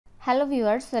Hello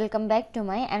viewers, welcome back to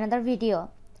my another video.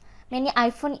 Many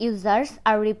iPhone users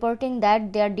are reporting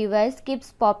that their device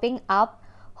keeps popping up.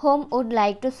 Home would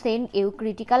like to send you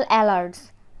critical alerts.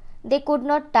 They could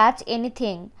not touch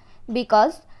anything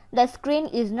because the screen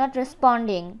is not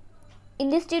responding. In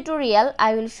this tutorial,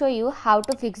 I will show you how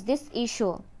to fix this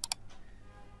issue.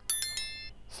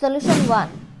 Solution 1.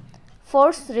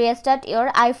 Force restart your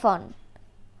iPhone.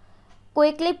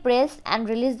 Quickly press and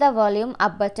release the volume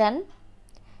up button.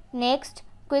 Next,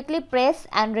 quickly press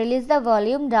and release the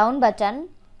volume down button.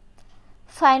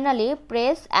 Finally,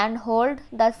 press and hold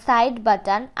the side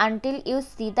button until you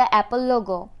see the Apple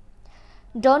logo.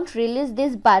 Don't release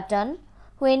this button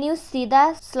when you see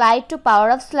the slide to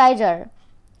power off slider.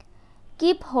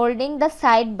 Keep holding the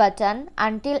side button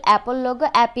until Apple logo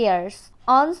appears.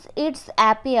 Once it's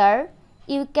appears,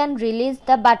 you can release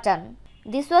the button.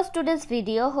 This was today's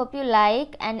video. Hope you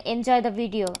like and enjoy the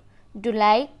video. Do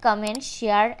like, comment,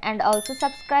 share and also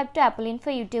subscribe to Apple Info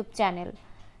YouTube channel.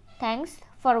 Thanks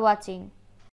for watching.